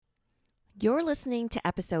You're listening to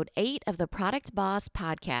episode 8 of the Product Boss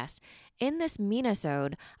podcast. In this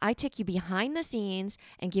Minasode, I take you behind the scenes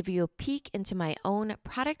and give you a peek into my own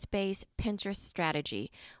product-based Pinterest strategy.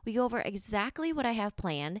 We go over exactly what I have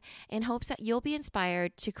planned in hopes that you'll be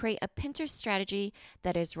inspired to create a Pinterest strategy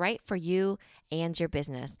that is right for you and your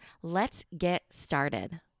business. Let's get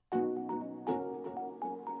started.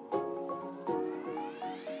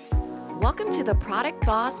 Welcome to the Product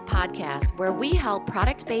Boss podcast, where we help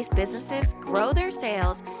product-based businesses grow their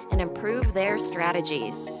sales and improve their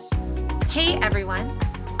strategies. Hey everyone,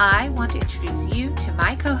 I want to introduce you to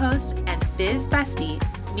my co-host and biz bestie,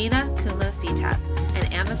 Mina Kumlo-Sitep,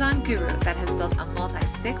 an Amazon guru that has built a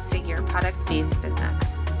multi-six-figure product-based business.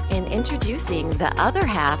 And introducing the other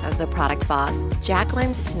half of the Product Boss,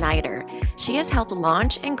 Jacqueline Snyder. She has helped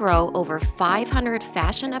launch and grow over 500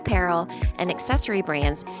 fashion apparel and accessory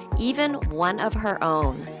brands, even one of her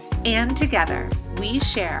own. And together, we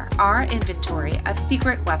share our inventory of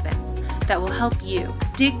secret weapons that will help you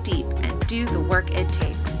dig deep and do the work it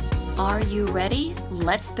takes. Are you ready?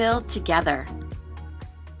 Let's build together.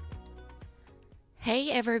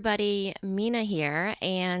 Hey everybody, Mina here,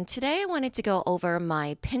 and today I wanted to go over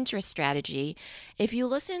my Pinterest strategy. If you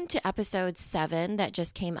listened to episode 7 that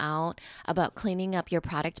just came out about cleaning up your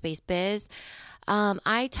product-based biz,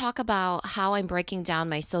 I talk about how I'm breaking down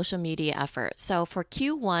my social media efforts. So for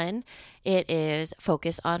Q1, it is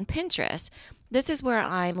focus on Pinterest. This is where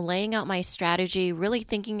I'm laying out my strategy, really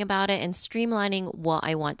thinking about it and streamlining what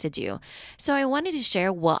I want to do. So I wanted to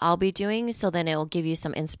share what I'll be doing so then it will give you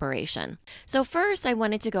some inspiration. So first, I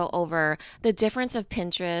wanted to go over the difference of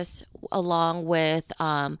Pinterest along with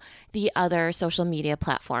the other social media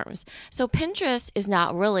platforms. So Pinterest is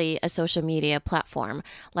not really a social media platform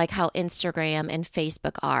like how Instagram and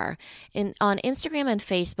Facebook are. On Instagram and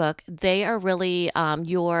Facebook, they are really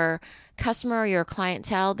your customer or your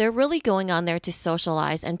clientele. They're really going on there to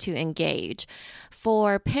socialize and to engage.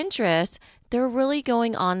 For Pinterest, they're really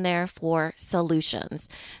going on there for solutions.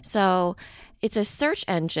 So it's a search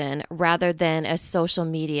engine rather than a social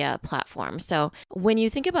media platform. So when you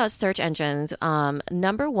think about search engines,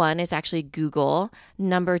 number 1 is actually Google,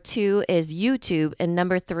 number 2 is YouTube, and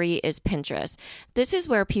number 3 is Pinterest. This is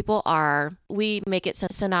where people are, we make it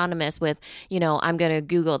synonymous with, I'm going to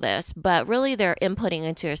Google this, but really they're inputting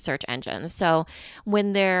into a search engine. So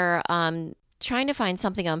when they're trying to find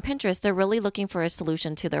something on Pinterest, they're really looking for a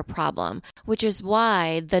solution to their problem, which is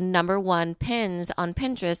why the number 1 pins on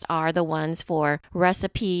Pinterest are the ones for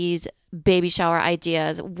recipes, baby shower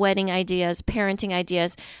ideas, wedding ideas, parenting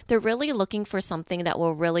ideas. They're really looking for something that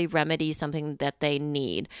will really remedy something that they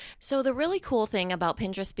need. So the really cool thing about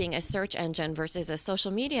Pinterest being a search engine versus a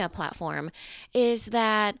social media platform is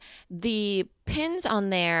that the pins on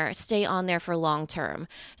there stay on there for long term.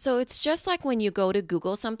 So it's just like when you go to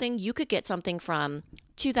Google something, you could get something from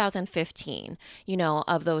 2015,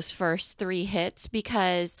 of those first 3 hits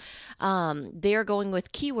because they're going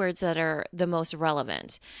with keywords that are the most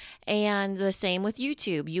relevant. And the same with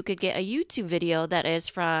YouTube. You could get a YouTube video that is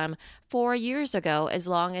from 4 years ago as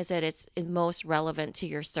long as it is most relevant to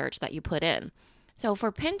your search that you put in. So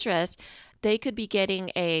for Pinterest, they could be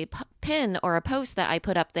getting a pin or a post that I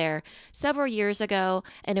put up there several years ago,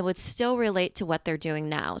 and it would still relate to what they're doing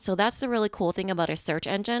now. So that's the really cool thing about a search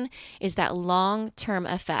engine is that long-term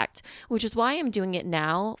effect, which is why I'm doing it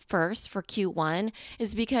now first for Q1,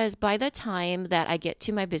 is because by the time that I get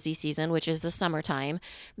to my busy season, which is the summertime,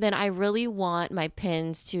 then I really want my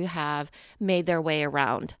pins to have made their way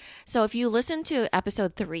around. So if you listen to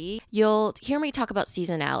episode 3, you'll hear me talk about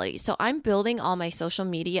seasonality. So I'm building all my social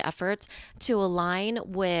media efforts to align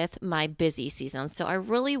with my busy season. So I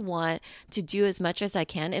really want to do as much as I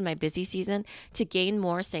can in my busy season to gain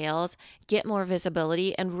more sales, get more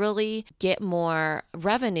visibility, and really get more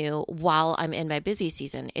revenue while I'm in my busy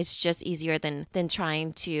season. It's just easier than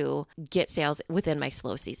trying to get sales within my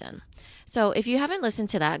slow season. So if you haven't listened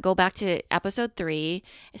to that, go back to episode 3,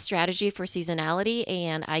 strategy for seasonality,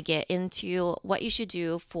 and I get into what you should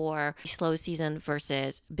do for slow season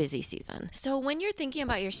versus busy season. So when you're thinking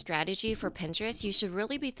about your strategy for Pinterest, you should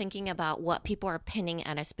really be thinking about what people are pinning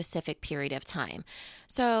at a specific period of time.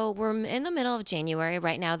 So we're in the middle of January.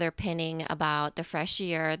 Right now they're pinning about the fresh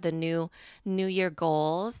year, the new year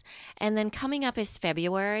goals. And then coming up is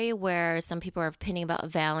February, where some people are pinning about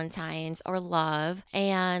Valentine's or love.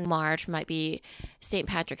 And March might be St.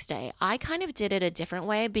 Patrick's Day. I kind of did it a different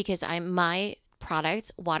way because my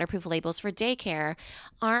products, waterproof labels for daycare,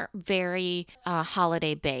 aren't very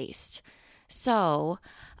holiday based. So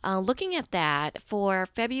Looking at that, for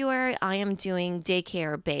February, I am doing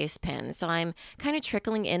daycare based pins. So I'm kind of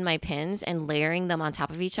trickling in my pins and layering them on top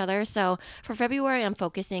of each other. So for February, I'm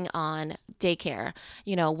focusing on daycare,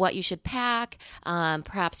 what you should pack.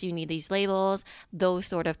 Perhaps you need these labels, those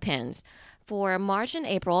sort of pins. For March and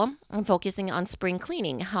April, I'm focusing on spring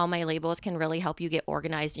cleaning, how my labels can really help you get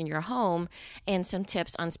organized in your home, and some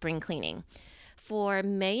tips on spring cleaning. For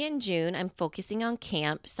May and June, I'm focusing on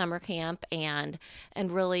camp, summer camp, and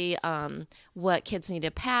really what kids need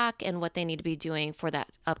to pack and what they need to be doing for that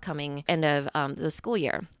upcoming end of the school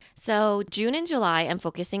year. So June and July, I'm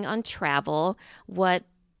focusing on travel, what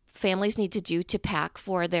families need to do to pack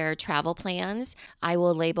for their travel plans. I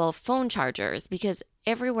will label phone chargers because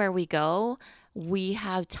everywhere we go, we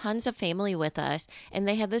have tons of family with us and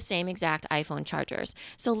they have the same exact iPhone chargers.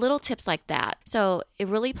 So little tips like that. So it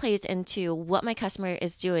really plays into what my customer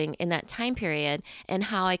is doing in that time period and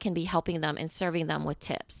how I can be helping them and serving them with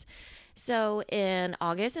tips. So in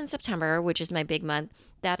August and September, which is my big month,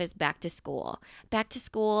 that is back to school. Back to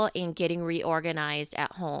school and getting reorganized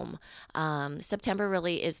at home. September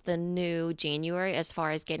really is the new January as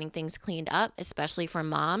far as getting things cleaned up, especially for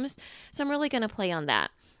moms. So I'm really going to play on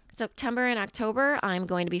that. September and October, I'm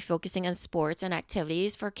going to be focusing on sports and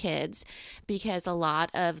activities for kids because a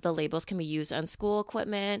lot of the labels can be used on school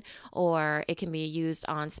equipment or it can be used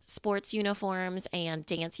on sports uniforms and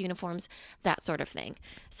dance uniforms, that sort of thing.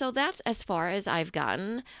 So that's as far as I've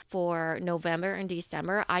gotten for November and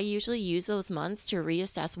December. I usually use those months to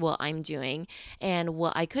reassess what I'm doing and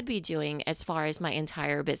what I could be doing as far as my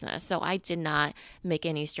entire business. So I did not make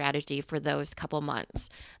any strategy for those couple months,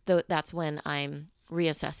 though that's when I'm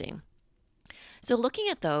reassessing. So looking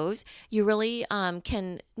at those, you really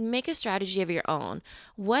can make a strategy of your own.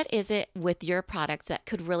 What is it with your products that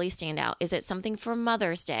could really stand out? Is it something for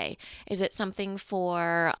Mother's Day? Is it something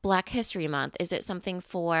for Black History Month? Is it something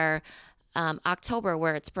for October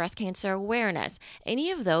where it's breast cancer awareness?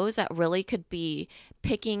 Any of those that really could be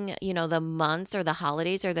picking, the months or the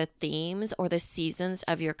holidays or the themes or the seasons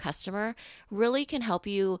of your customer really can help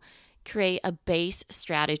you create a base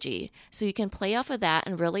strategy so you can play off of that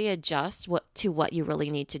and really adjust to what you really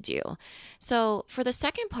need to do. So for the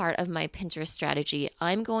second part of my Pinterest strategy,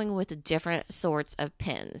 I'm going with different sorts of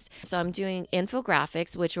pins. So I'm doing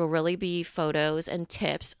infographics, which will really be photos and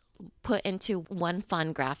tips put into one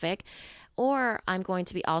fun graphic. Or I'm going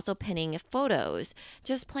to be also pinning photos,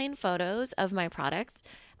 just plain photos of my products.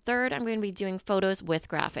 Third, I'm going to be doing photos with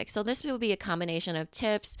graphics. So this will be a combination of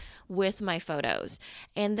tips with my photos.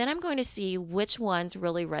 And then I'm going to see which ones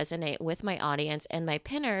really resonate with my audience and my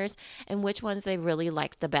pinners and which ones they really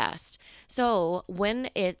like the best. So when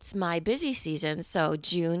it's my busy season, so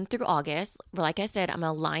June through August, like I said, I'm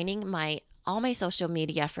aligning all my social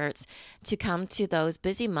media efforts to come to those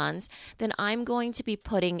busy months, then I'm going to be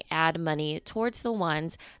putting ad money towards the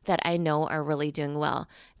ones that I know are really doing well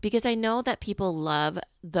because I know that people love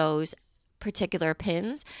those particular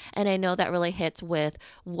pins and I know that really hits with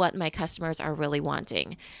what my customers are really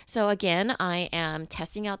wanting. So again, I am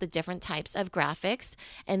testing out the different types of graphics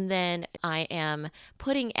and then I am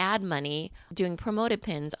putting ad money, doing promoted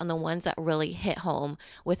pins on the ones that really hit home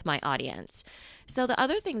with my audience. So the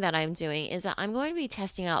other thing that I'm doing is that I'm going to be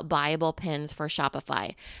testing out buyable pins for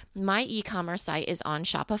Shopify. My e-commerce site is on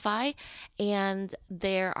Shopify and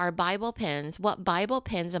there are buyable pins. What buyable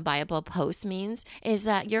pins and buyable posts means is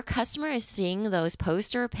that your customer is seeing those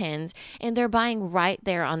posts or pins and they're buying right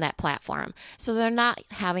there on that platform. So they're not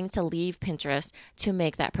having to leave Pinterest to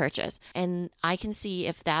make that purchase. And I can see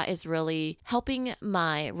if that is really helping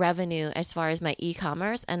my revenue as far as my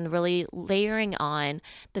e-commerce and really layering on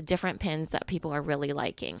the different pins that people are really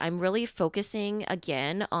liking. I'm really focusing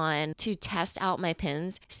again on to test out my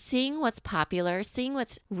pins, seeing what's popular, seeing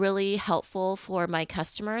what's really helpful for my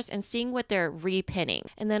customers and seeing what they're repinning.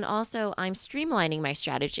 And then also I'm streamlining my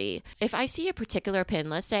strategy. If I see a particular pin,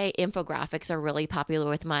 let's say infographics are really popular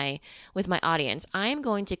with my audience, I'm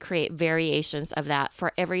going to create variations of that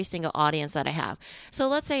for every single audience that I have. So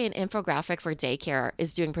let's say an infographic for daycare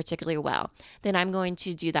is doing particularly well. Then I'm going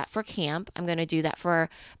to do that for camp. I'm going to do that for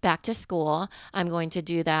back to school. I'm going to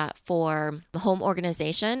do that for the home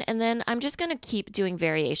organization. And then I'm just going to keep doing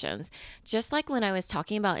variations. Just like when I was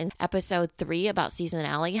talking about in episode 3 about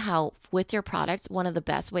seasonality, how with your products, one of the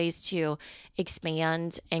best ways to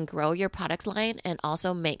expand and grow your product line and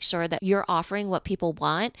also make sure that you're offering what people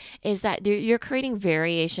want is that you're creating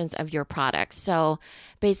variations of your products. So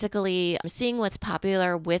basically seeing what's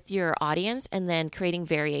popular with your audience and then creating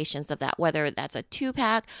variations of that, whether that's a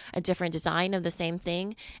 2-pack, a different design of the same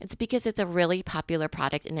thing. It's because it's a really really popular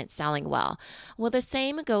product and it's selling well. Well, the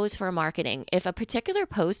same goes for marketing. If a particular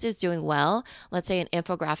post is doing well, let's say an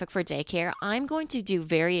infographic for daycare, I'm going to do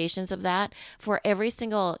variations of that for every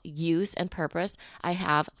single use and purpose I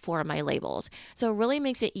have for my labels. So it really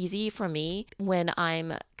makes it easy for me when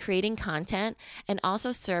I'm creating content and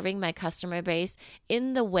also serving my customer base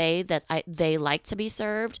in the way that they like to be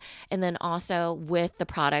served, and then also with the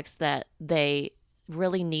products that they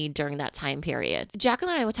really need during that time period.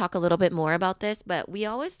 Jacqueline and I will talk a little bit more about this, but we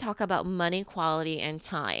always talk about money, quality, and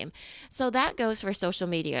time. So that goes for social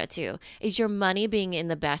media too. Is your money being in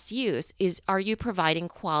the best use? Are you providing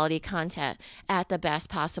quality content at the best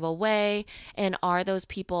possible way? And are those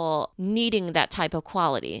people needing that type of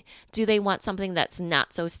quality? Do they want something that's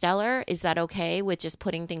not so stellar? Is that okay with just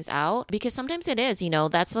putting things out? Because sometimes it is,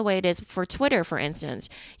 that's the way it is for Twitter, for instance.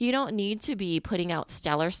 You don't need to be putting out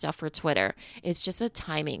stellar stuff for Twitter. It's just a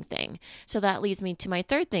timing thing. So that leads me to my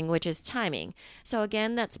third thing, which is timing. So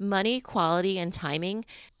again, that's money, quality, and timing.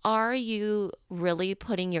 Are you really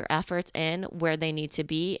putting your efforts in where they need to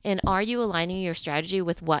be? And are you aligning your strategy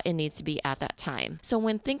with what it needs to be at that time? So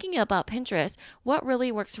when thinking about Pinterest, what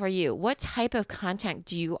really works for you? What type of content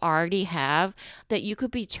do you already have that you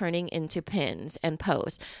could be turning into pins and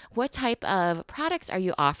posts? What type of products are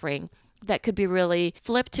you offering that could be really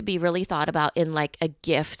flipped to be really thought about in like a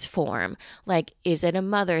gift form? Like, is it a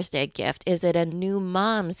Mother's Day gift? Is it a new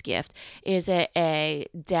mom's gift? Is it a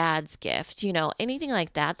dad's gift? Anything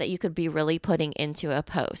like that you could be really putting into a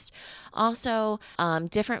post. Also,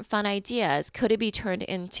 different fun ideas. Could it be turned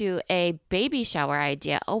into a baby shower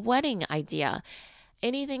idea, a wedding idea?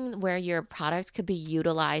 Anything where your products could be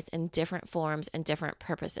utilized in different forms and different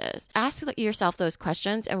purposes. Ask yourself those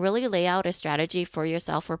questions and really lay out a strategy for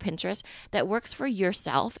yourself for Pinterest that works for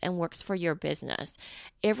yourself and works for your business.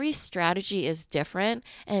 Every strategy is different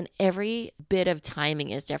and every bit of timing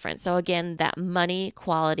is different. So again, that money,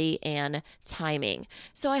 quality, and timing.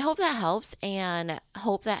 So I hope that helps and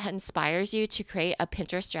hope that inspires you to create a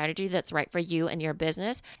Pinterest strategy that's right for you and your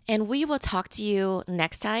business. And we will talk to you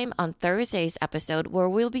next time on Thursday's episode, where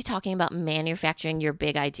we'll be talking about manufacturing your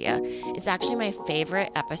big idea. It's actually my favorite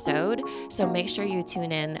episode, so make sure you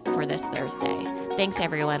tune in for this Thursday. Thanks,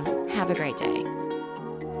 everyone. Have a great day.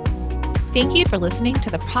 Thank you for listening to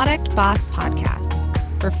the Product Boss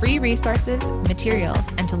Podcast. For free resources, materials,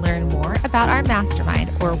 and to learn more about our mastermind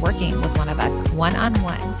or working with one of us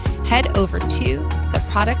one-on-one, head over to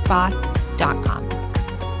theproductboss.com.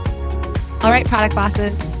 All right, product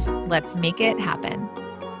bosses, let's make it happen.